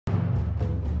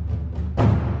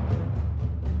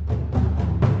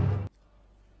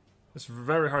It's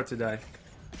very hard to die.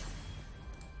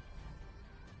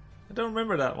 I don't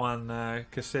remember that one,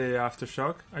 Kasei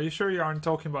Aftershock. Are you sure you aren't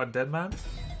talking about Dead Man?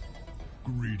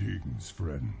 Greetings,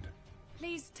 friend.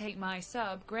 Please take my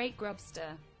sub, Great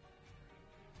Grubster.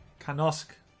 Kanosk,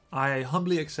 I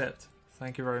humbly accept.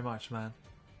 Thank you very much, man.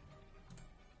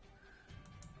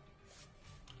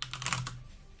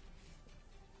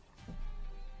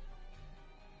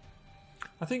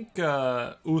 I think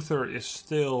Uther is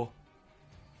still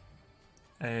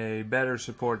a better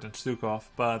support than Stukov,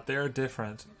 but they're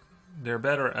different. They're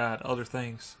better at other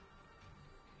things.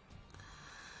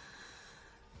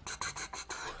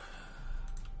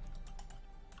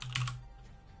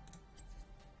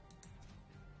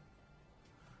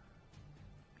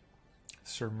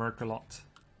 Sir Merkelot.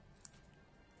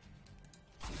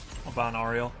 I'll ban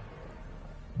Ariel.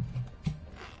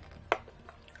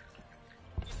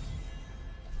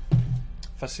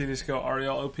 Vasilis go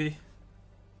Ariel OP.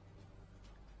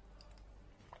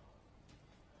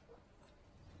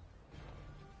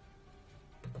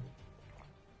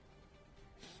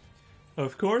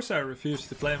 Of course I refuse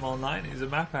to play him online. He's a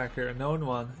map hacker, a known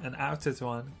one, an outed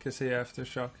one. Kasei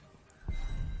Aftershock.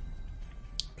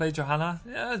 Play Johanna?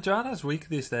 Yeah, Johanna's weak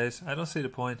these days. I don't see the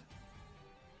point.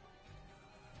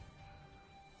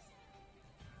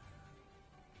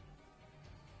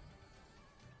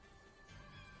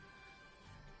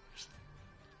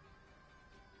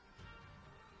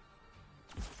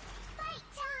 Fight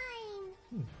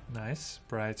time! Nice.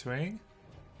 Brightwing.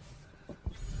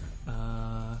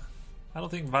 I don't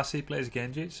think Vasi plays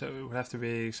Genji, so it would have to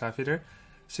be Xavier.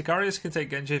 Sicarius can take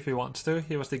Genji if he wants to.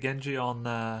 He was the Genji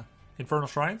on Infernal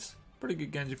Shrines. Pretty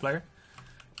good Genji player.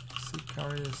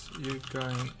 Sicarius, you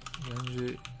going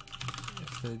Genji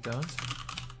if they don't.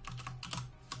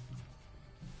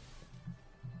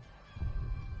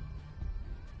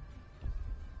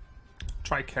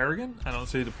 Try Kerrigan? I don't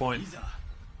see the point.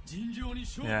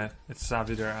 Yeah, it's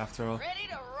Xavier after all. Ready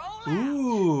to roll out.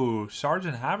 Ooh,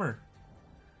 Sergeant Hammer.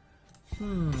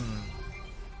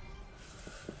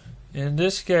 In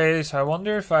this case, I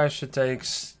wonder if I should take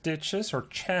Stitches or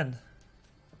Chen.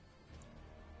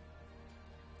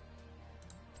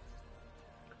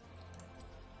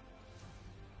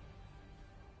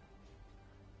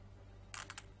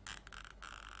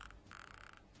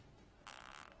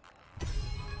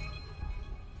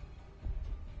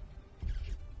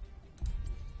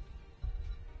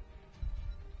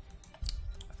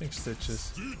 I think Stitches.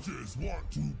 Stitches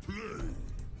want to play.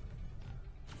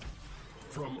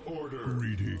 From order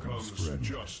Greetings, comes friend.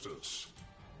 justice.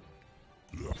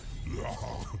 You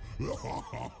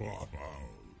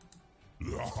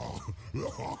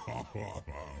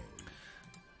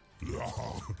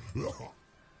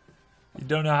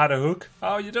don't know how to hook?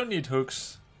 Oh, you don't need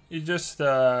hooks. You just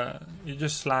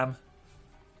slam.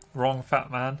 Wrong,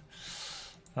 fat man.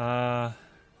 Ban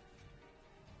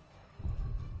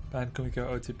Kumiko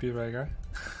OTP Rager.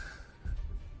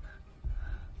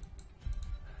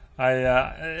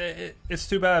 It's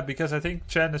too bad because I think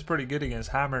Chen is pretty good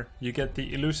against Hammer. You get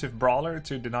the elusive brawler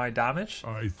to deny damage.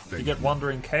 You get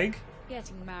Wandering Keg.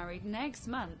 Getting married next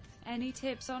month. Any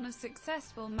tips on a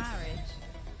successful marriage?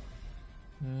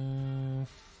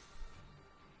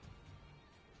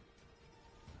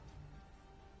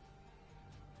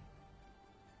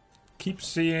 Keep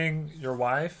seeing your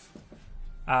wife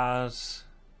as,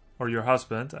 or your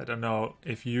husband. I don't know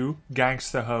if you,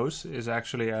 gangsta hoes, is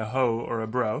actually a hoe or a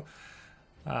bro.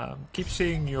 Keep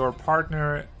seeing your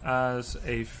partner as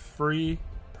a free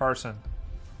person.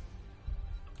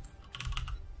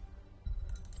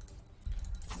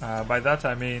 By that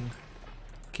I mean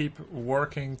keep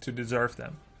working to deserve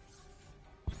them.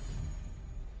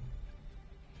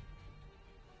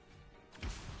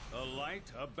 The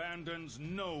light abandons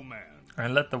no man.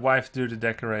 And let the wife do the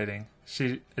decorating.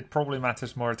 It probably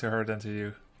matters more to her than to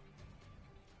you.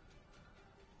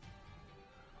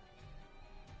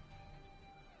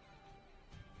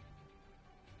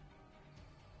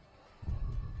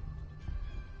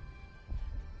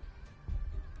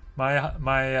 My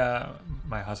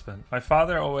husband. My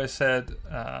father always said,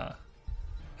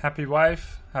 happy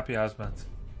wife, happy husband.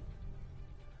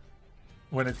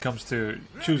 When it comes to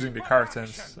choosing the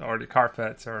curtains or the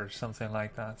carpets or something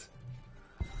like that.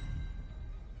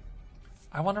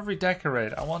 I want to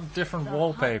redecorate. I want different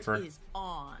wallpaper. Hunt is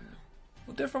on.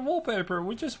 Well, different wallpaper.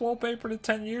 We just wallpapered it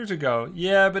 10 years ago.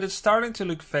 Yeah, but it's starting to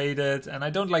look faded and I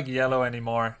don't like yellow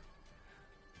anymore.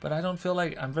 But I don't feel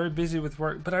like I'm very busy with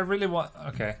work. But I really want...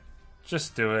 Okay,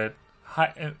 just do it.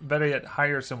 Better yet,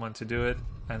 hire someone to do it.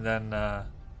 And then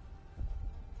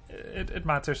it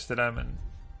matters to them. And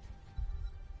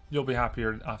you'll be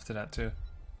happier after that too.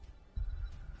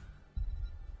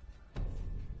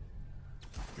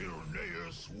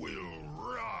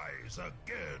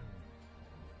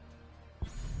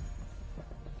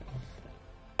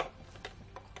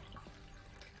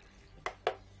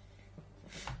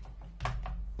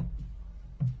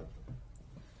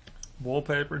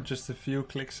 Wallpaper, just a few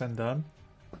clicks and done.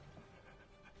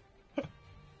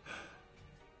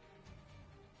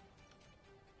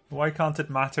 Why can't it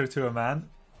matter to a man?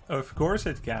 Of course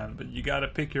it can, but you gotta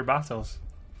pick your battles.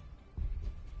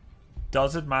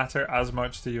 Does it matter as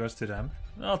much to you as to them?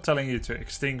 I'm not telling you to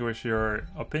extinguish your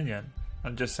opinion.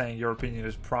 I'm just saying your opinion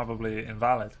is probably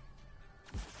invalid.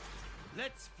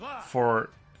 Let's fly.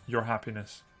 For your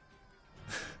happiness.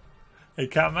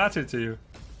 It can't matter to you.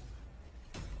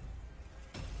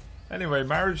 Anyway,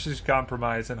 marriage is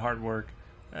compromise and hard work.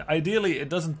 Ideally, it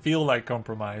doesn't feel like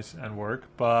compromise and work,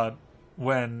 but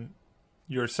when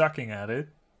you're sucking at it,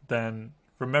 then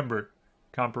remember,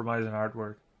 compromise and hard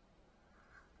work.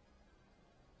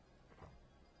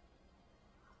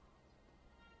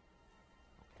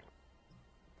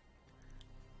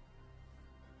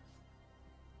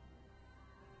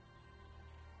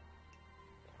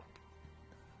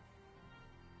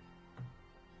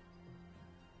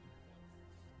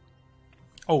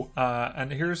 Oh,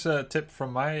 and here's a tip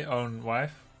from my own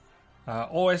wife.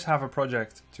 Always have a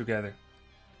project together.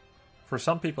 For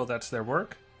some people that's their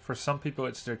work. For some people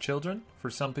it's their children. For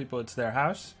some people it's their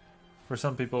house. For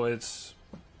some people it's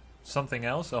something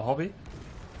else, a hobby.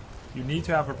 You need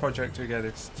to have a project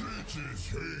together.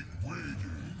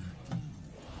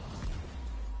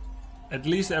 At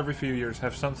least every few years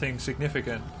have something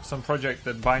significant, some project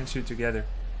that binds you together.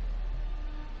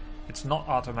 It's not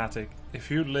automatic. If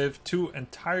you live two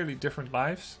entirely different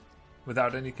lives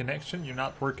without any connection, you're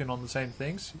not working on the same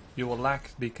things, you will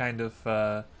lack the kind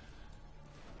of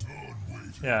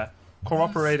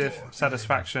cooperative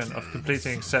satisfaction of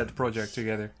completing said project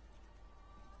together.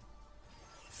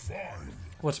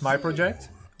 What's my project?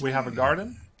 We have a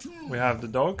garden, we have the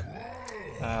dog,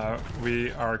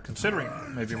 we are considering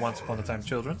maybe once upon a time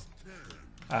children,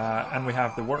 and we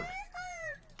have the work.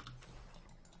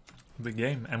 The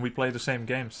game, and we play the same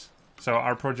games. So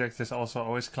our project is also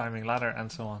always climbing ladder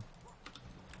and so on.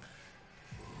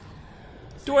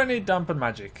 Do I need dampen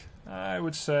magic? I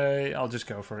would say I'll just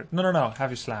go for it. No, have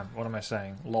you slam. What am I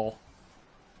saying? Lol.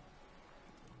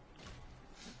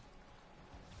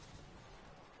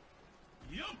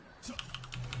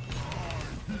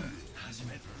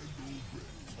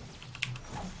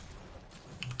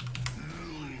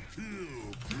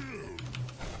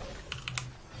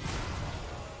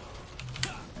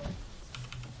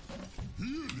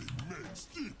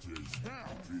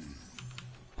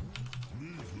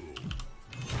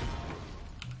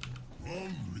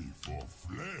 Hungry for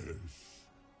flesh.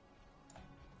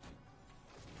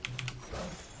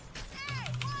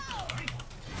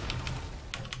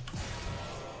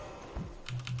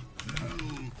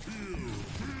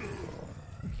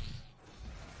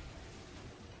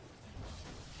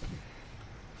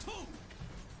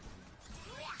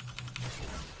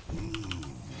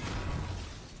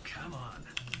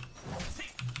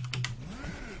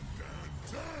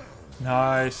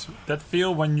 Nice. That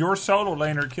feel when your solo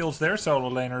laner kills their solo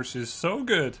laners is so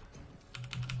good.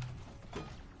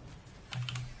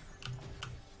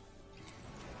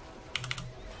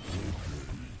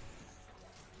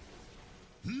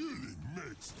 Healing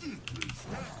makes stickers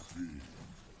happy.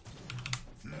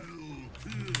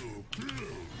 Kill.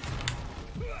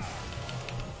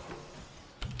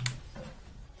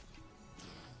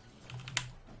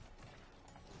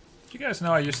 You guys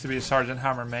know I used to be a Sergeant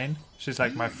Hammer main. She's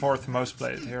like my 4th most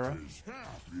played hero.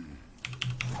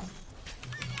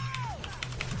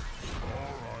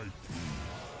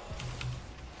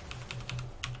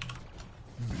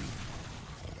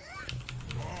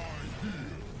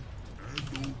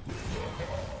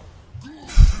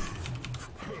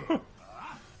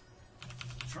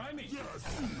 Try me.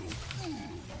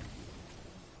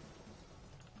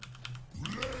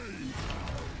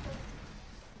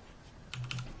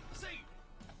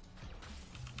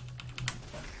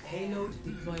 Payload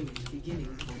deployment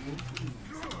beginning for your team.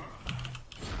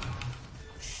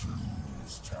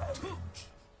 Choose talent.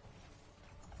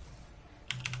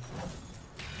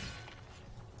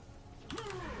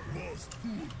 Must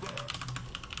pull back.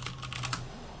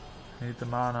 Need the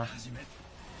mana.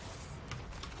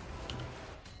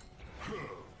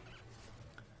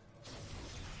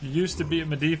 You used to be a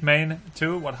Medivh main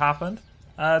too. What happened?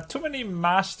 Too many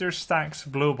master stacks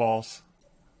blue balls.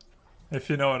 If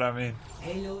you know what I mean.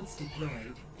 Payloads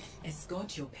deployed.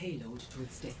 Escort your payload to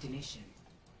its destination.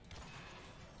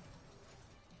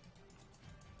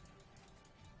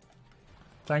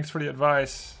 Thanks for the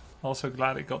advice. Also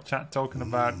glad it got chat talking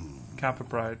about Kappa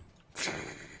Pride.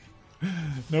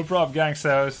 No problem,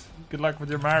 gangsters. Good luck with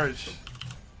your marriage.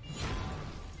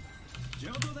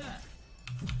 Juggle that.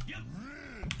 Yep.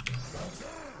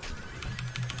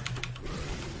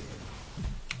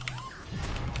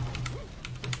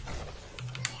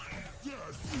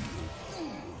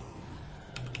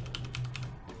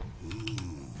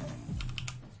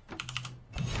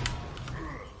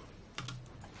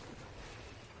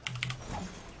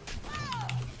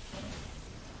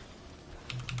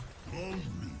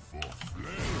 Hungry for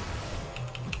flame.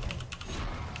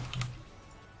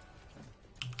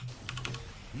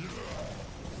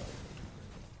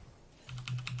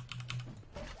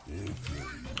 Okay.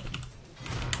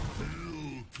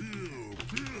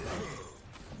 Kill.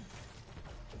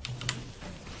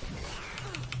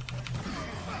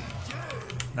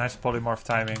 Nice polymorph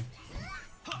timing.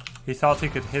 He thought he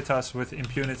could hit us with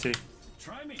impunity.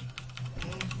 Try me.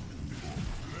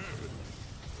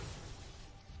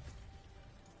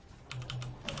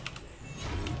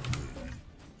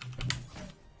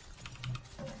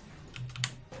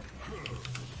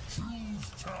 Choose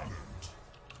talent.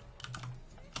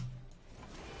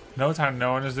 Note how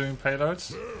no one is doing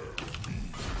payloads.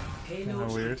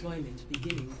 Payload weird. deployment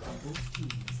beginning for both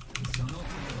teams.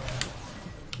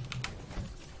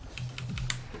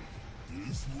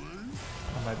 This way.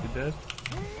 I might be dead.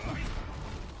 Oh,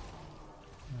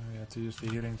 we have to use the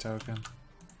healing token.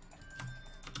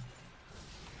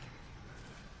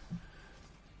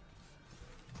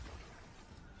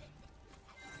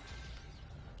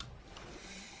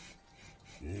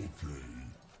 Okay.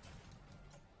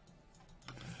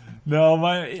 No,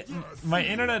 my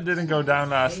internet didn't go down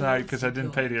last night because I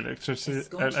didn't pay the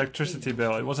electricity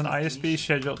bill. It was an ISP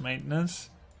scheduled maintenance,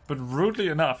 but rudely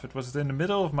enough, it was in the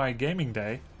middle of my gaming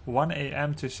day, 1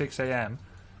 a.m. to 6 a.m.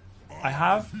 I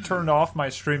have turned off my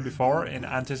stream before in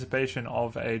anticipation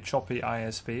of a choppy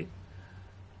ISP,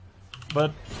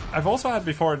 but I've also had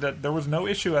before that there was no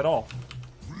issue at all.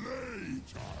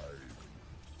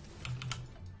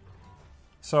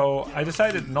 So I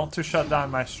decided not to shut down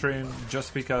my stream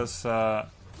just because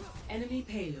Enemy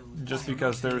payload.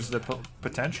 there's the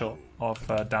potential of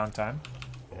downtime.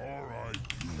 Alright.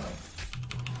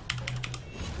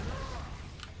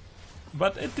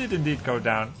 But it did indeed go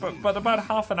down, but about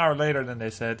half an hour later than they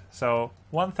said. So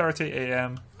 1:30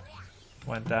 a.m.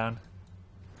 went down.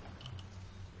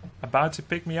 About to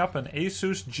pick me up an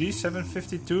Asus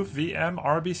G752 VM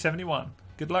RB71.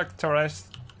 Good luck, Torres.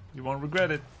 You won't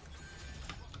regret it.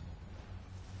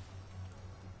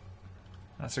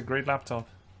 That's a great laptop.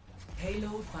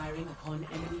 Payload firing upon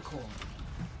enemy core.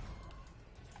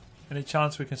 Any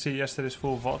chance we can see yesterday's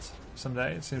full VOD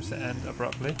someday? It seems to end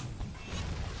abruptly.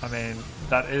 I mean,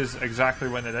 that is exactly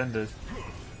when it ended.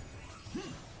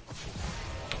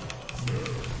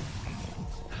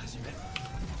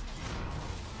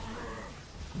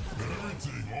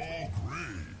 Everything all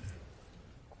green.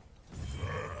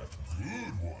 That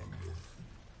good one.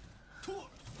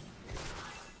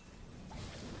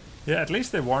 Yeah, at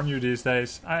least they warn you these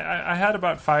days. I had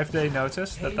about 5-day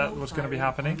notice that was going to be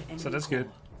happening, so that's good.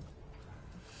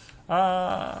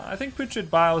 I think Putrid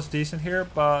Bile is decent here,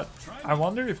 but I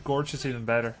wonder if Gorge is even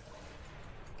better.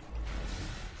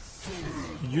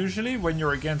 Usually when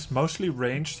you're against mostly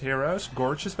ranged heroes,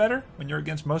 Gorge is better. When you're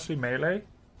against mostly melee,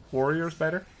 Warrior is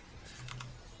better.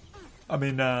 I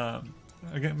mean,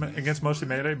 against mostly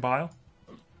melee, Bile.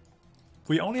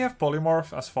 We only have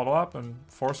Polymorph as follow-up and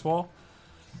Force Wall.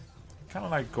 Kind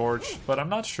of like Gorge, but I'm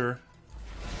not sure.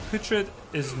 Putrid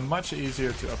is much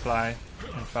easier to apply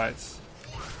in fights.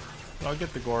 But I'll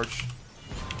get the Gorge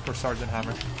for Sergeant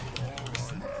Hammer.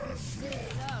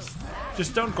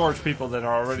 Just don't Gorge people that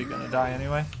are already gonna die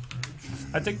anyway.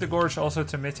 I take the Gorge also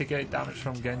to mitigate damage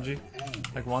from Genji.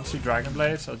 Like once he Dragon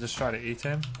Blades, I'll just try to eat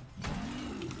him.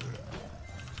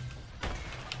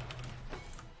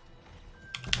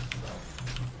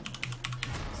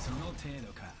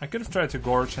 I could have tried to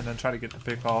Gorge and then try to get the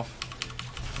pick off.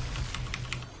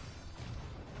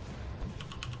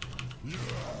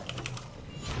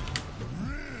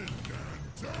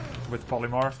 With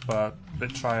Polymorph, but a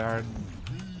bit try hard.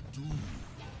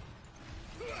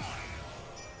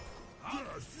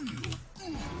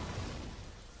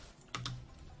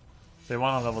 They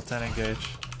want a level 10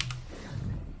 engage.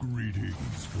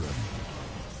 Greetings, friend.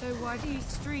 So why do you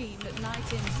stream at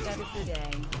night instead of the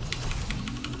day?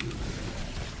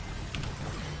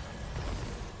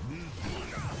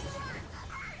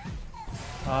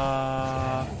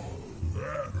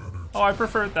 Oh, I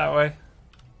prefer it that way.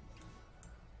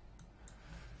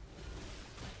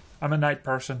 I'm a night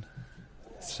person.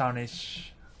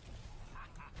 Sownish.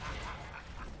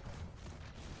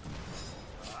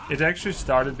 It actually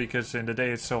started because in the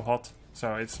day it's so hot,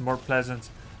 so it's more pleasant.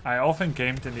 I often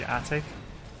gamed in the attic,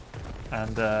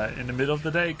 and in the middle of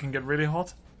the day it can get really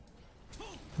hot.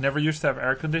 Never used to have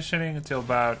air conditioning until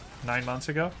about 9 months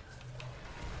ago.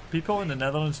 People in the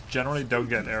Netherlands generally don't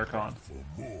get aircon.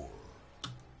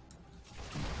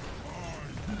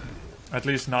 At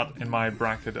least not in my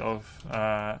bracket of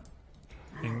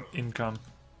income.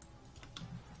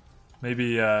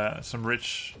 Maybe some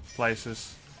rich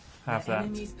places have The that.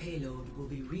 enemy's payload will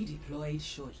be redeployed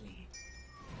shortly.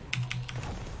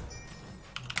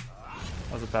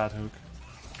 That was a bad hook.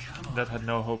 That had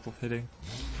no hope of hitting.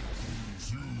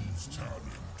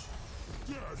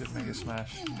 Did make a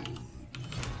smash.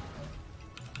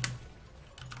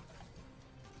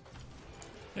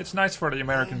 It's nice for the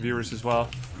American viewers as well.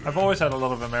 I've always had a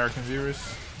lot of American viewers.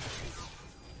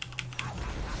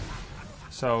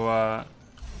 So,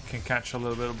 can catch a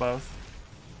little bit of both.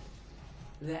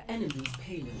 The enemy's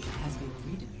payload has been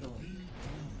redeployed.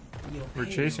 Your We're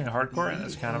payload chasing will hardcore be and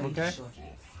that's kind of redeployed okay. shortly.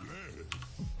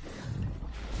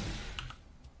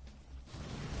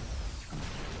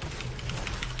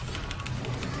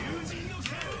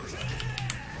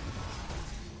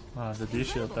 The D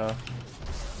shield though.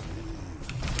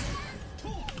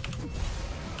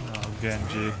 Oh,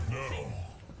 Genji.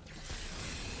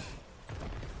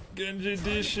 Genji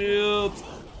D shield.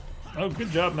 Oh, good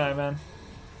job, man.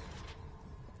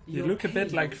 You Your look a bit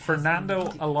payload like has been Fernando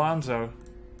redeployed. Alonso.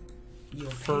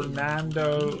 Your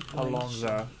Fernando payload will be redeployed Alonso.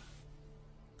 shortly.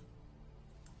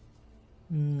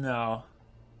 No.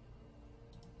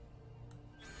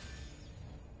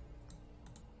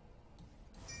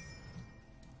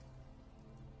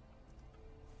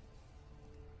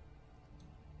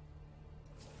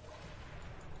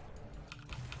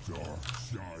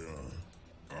 Darkshire,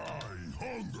 I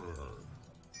hunger.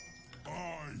 I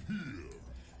hear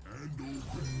and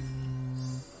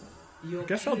obey. Your I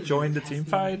guess I'll payload join the has team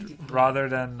been fight redeployed. rather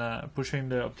than pushing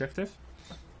the objective.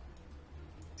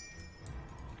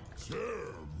 Tear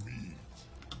meat.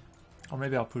 Or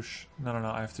maybe I'll push. No,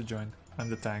 I have to join. I'm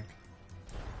the tank.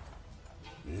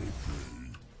 Okay. Kill.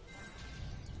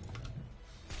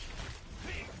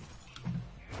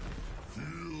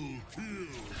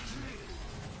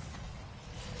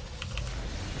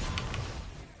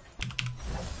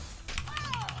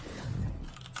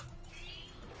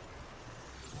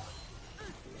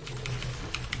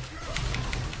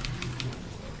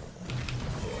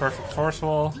 Perfect force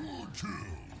wall.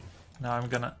 Now I'm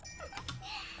gonna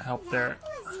help there.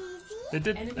 They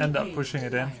did Enemy end up payload pushing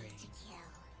it in. firing.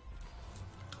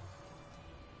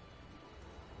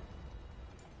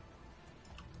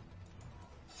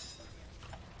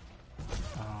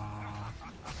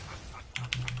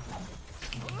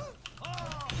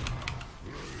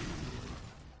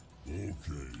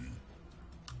 Okay.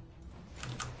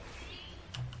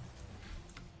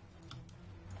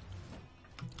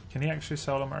 Can he actually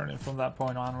solo Merlin from that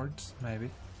point onwards? Maybe.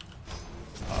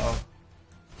 Uh oh.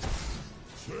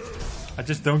 I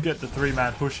just don't get the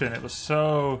 3-man push in. It was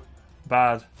so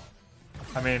bad.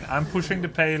 I mean, I'm pushing the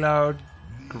payload.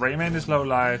 Greymane is low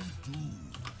life.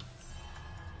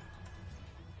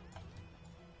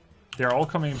 They're all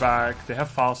coming back. They have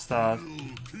fast start.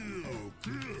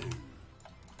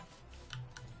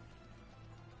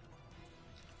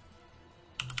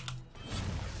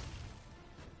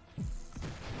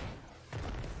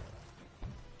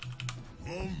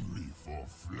 Hungry for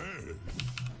flesh.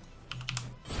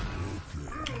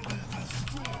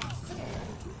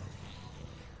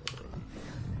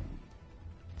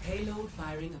 Payload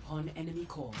firing upon enemy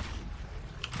core.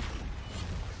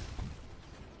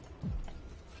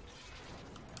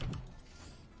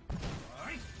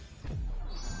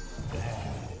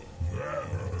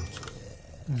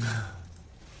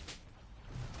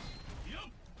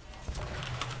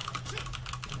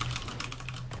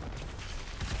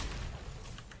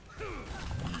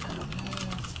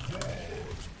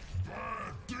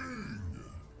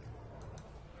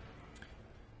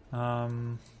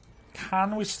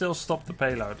 Can we still stop the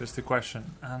payload is the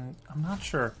question, and I'm not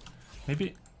sure.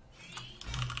 Maybe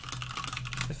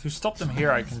if you stop them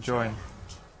here I can join.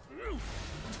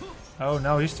 Oh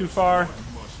no, he's too far.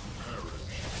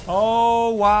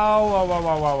 Oh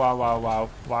wow.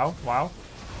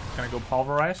 Gonna go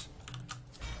pulverize.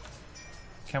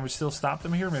 Can we still stop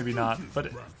them here? Maybe not,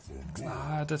 but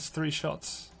that's 3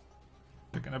 shots.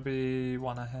 They're gonna be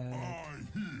 1 ahead.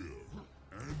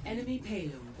 Enemy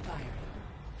payload firing.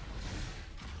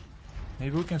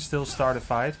 Maybe we can still start a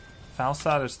fight.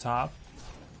 Falstad is top.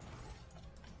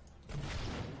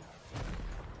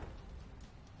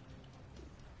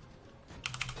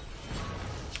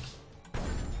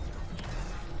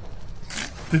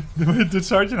 Did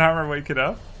Sergeant Hammer wake it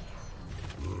up?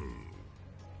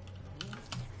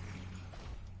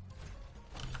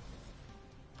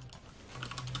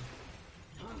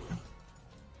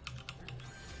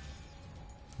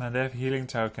 Man, they have healing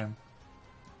token.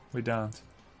 We don't.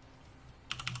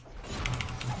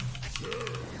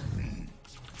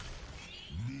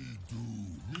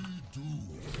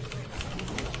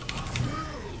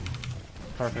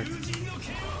 Perfect. That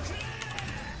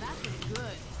was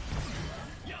good.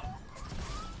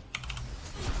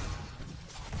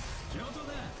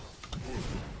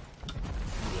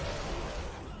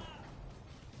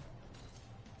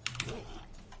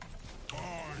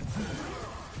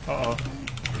 Uh-oh.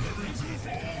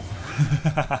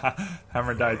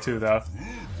 Hammer died too, though.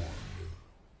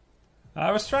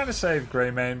 I was trying to save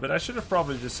Greymane, but I should have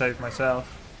probably just saved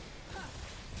myself.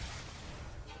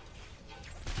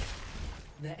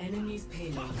 The enemy's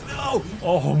payload. No!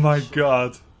 Oh my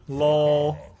god.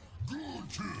 Lol. Well,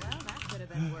 that could have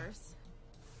been worse.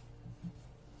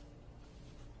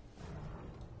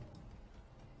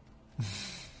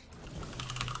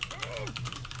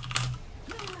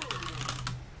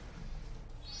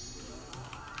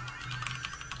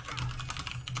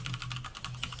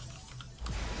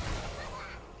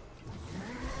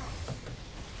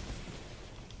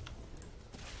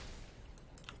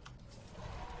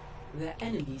 The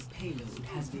enemy's payload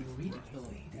has been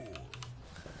redeployed.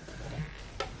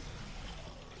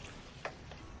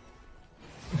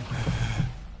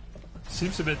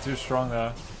 Seems a bit too strong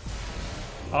though.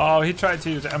 Oh, he tried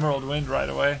to use Emerald Wind right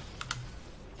away.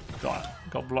 Got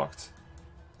blocked.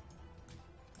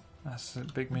 That's a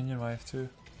big minion wave too.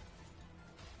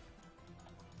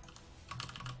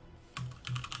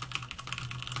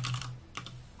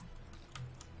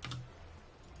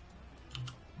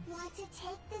 Want to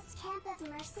take this camp of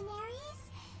mercenaries?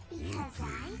 Because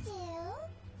I do.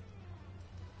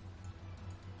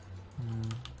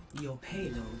 Your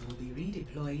payload will be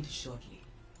redeployed shortly.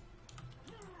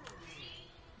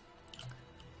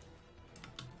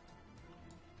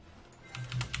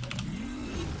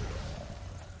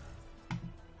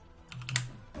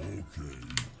 Okay.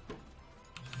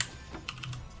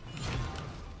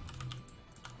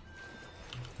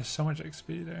 There's so much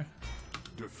XP there.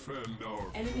 Defend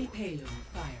our Enemy payload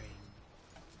firing.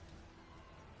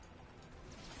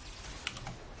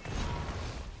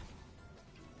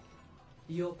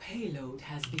 Your payload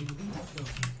has been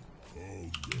redeployed.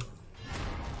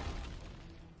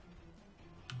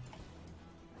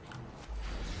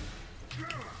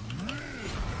 hunger.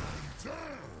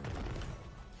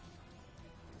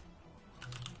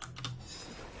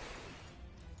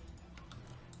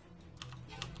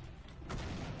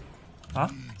 Huh?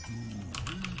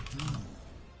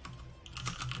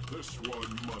 This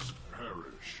one must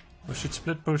perish. We should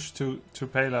split push to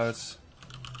payloads.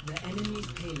 The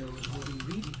enemy's payload will be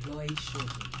redeployed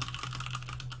shortly.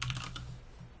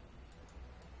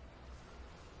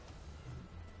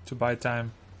 To buy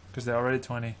time. Because they're already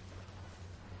 20.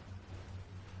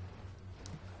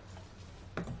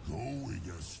 Going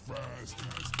as fast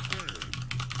as can.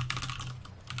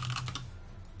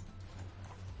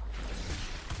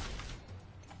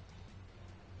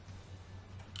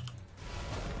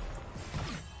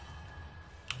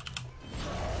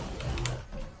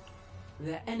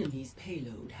 The enemy's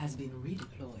payload has been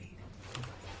redeployed.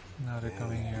 Now they're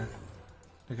coming here.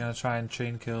 They're gonna try and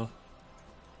chain kill.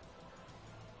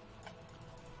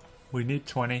 We need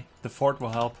 20. The fort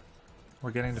will help.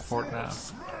 We're getting the fort now.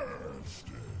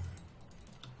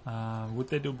 Would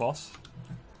they do boss?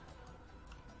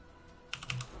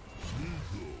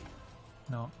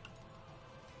 No.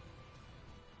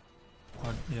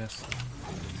 Oh, yes.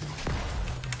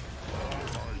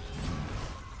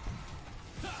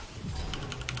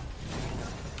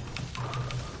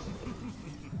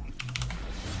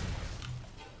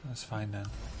 That's fine then.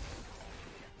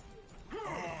 I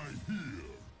hear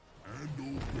and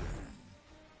obey.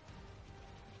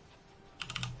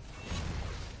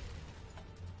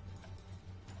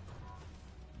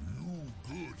 You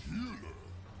good healer.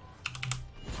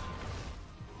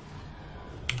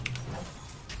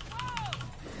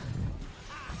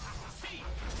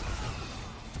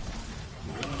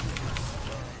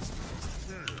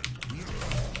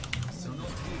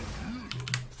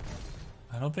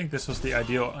 I don't think this was the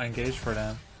ideal engage for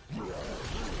them.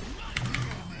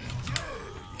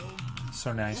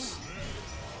 So nice.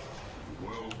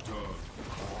 Well done.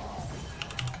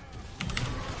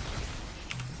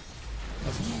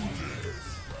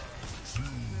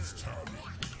 Choose talent.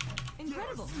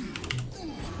 Incredible.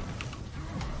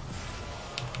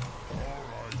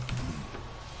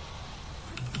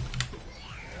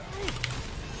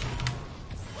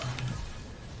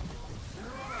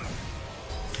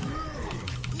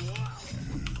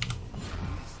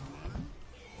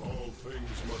 All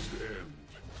things must end.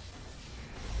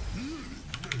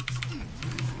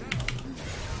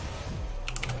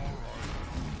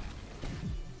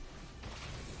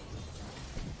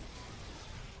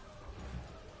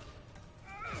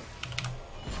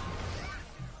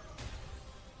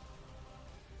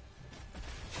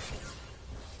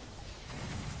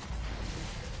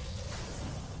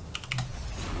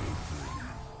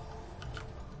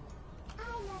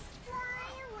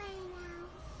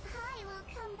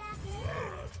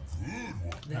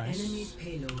 The enemy's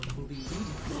payload will be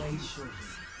redeployed shortly.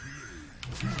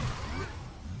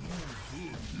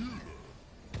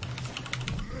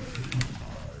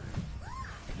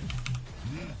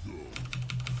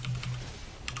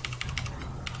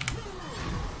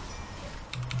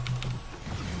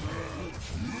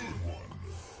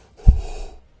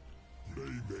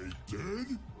 Playmate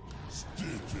dead?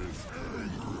 Stitch is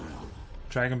angry.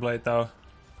 Dragon Blade though.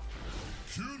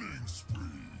 Killing spree.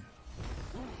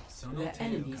 The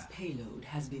enemy's payload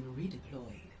has been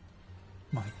redeployed.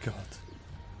 My god.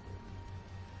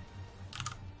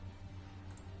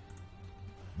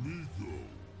 Nico.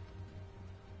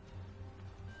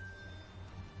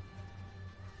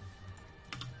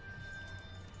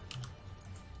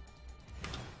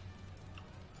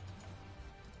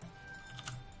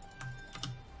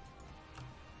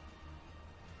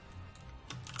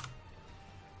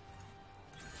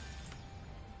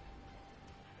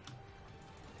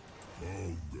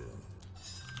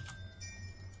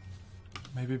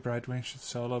 Maybe Brightwing should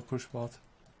solo push bot.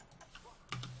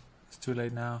 It's too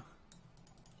late now.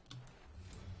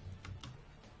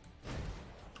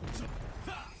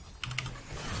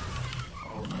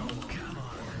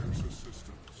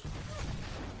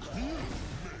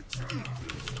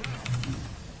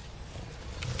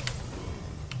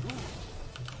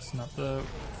 It's not the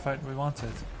fight we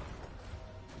wanted.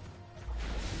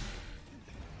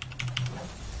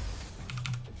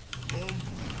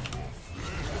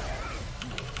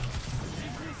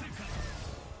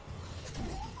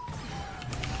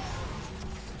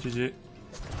 GG.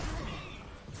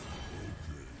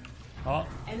 Oh,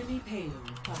 Enemy payload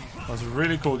fired. was a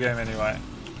really cool game anyway.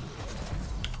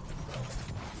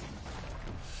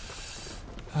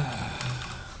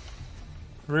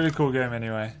 Really cool game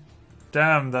anyway.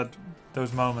 Damn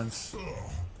those moments.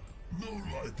 No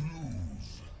like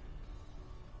lose.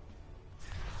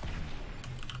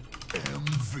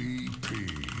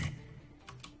 MVP.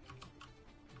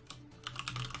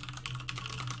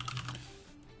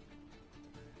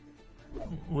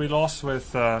 We lost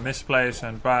with misplays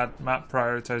and bad map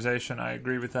prioritization, I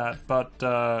agree with that. But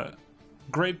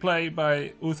great play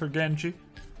by Uther Genji.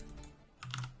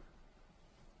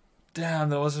 Damn,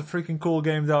 that was a freaking cool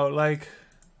game though. Like,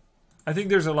 I think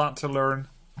there's a lot to learn.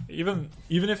 Even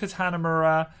if it's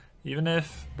Hanamura, even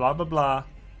if blah blah blah,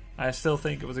 I still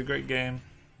think it was a great game.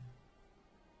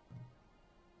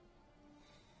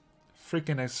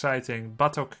 Freaking exciting,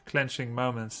 buttock clenching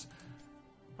moments.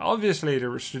 Obviously,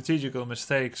 there were strategical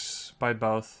mistakes by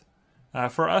both.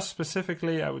 For us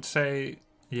specifically, I would say,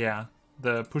 yeah,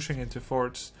 the pushing into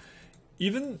forts.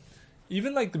 Even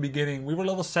like the beginning, we were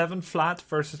level 7 flat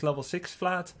versus level 6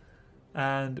 flat.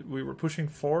 And we were pushing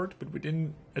forward, but we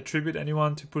didn't attribute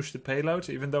anyone to push the payloads,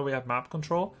 even though we have map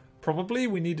control. Probably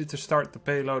we needed to start the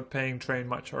payload paying train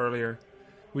much earlier.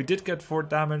 We did get fort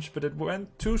damage, but it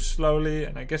went too slowly,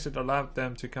 and I guess it allowed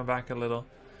them to come back a little.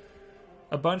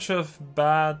 A bunch of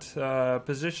bad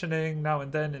positioning now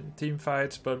and then in team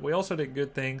fights, but we also did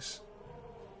good things.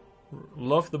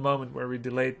 Love the moment where we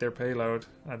delayed their payload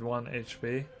at 1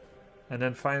 HP. And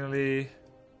then finally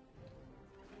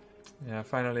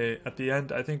at the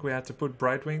end, I think we had to put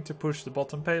Brightwing to push the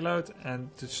bottom payload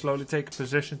and to slowly take a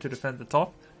position to defend the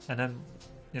top. And then,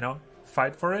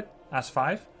 fight for it as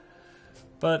 5.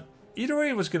 But either way,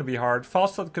 it was going to be hard.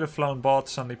 Falstad could have flown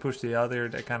bots, suddenly pushed the other,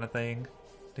 that kind of thing.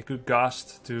 They could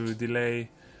gust to delay,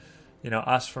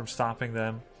 us from stopping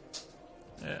them.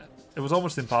 Yeah, it was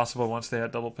almost impossible once they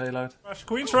had double payload. Rush,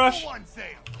 Queen's Rush!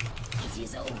 It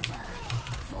is over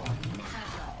for now.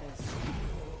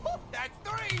 That's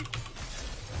 3!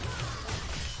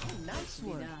 Nice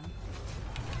work.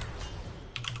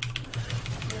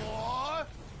 4!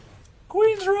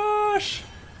 Queen's Rush!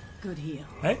 Good heal.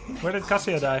 Hey, where did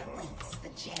Cassia die? It's the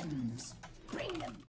gems.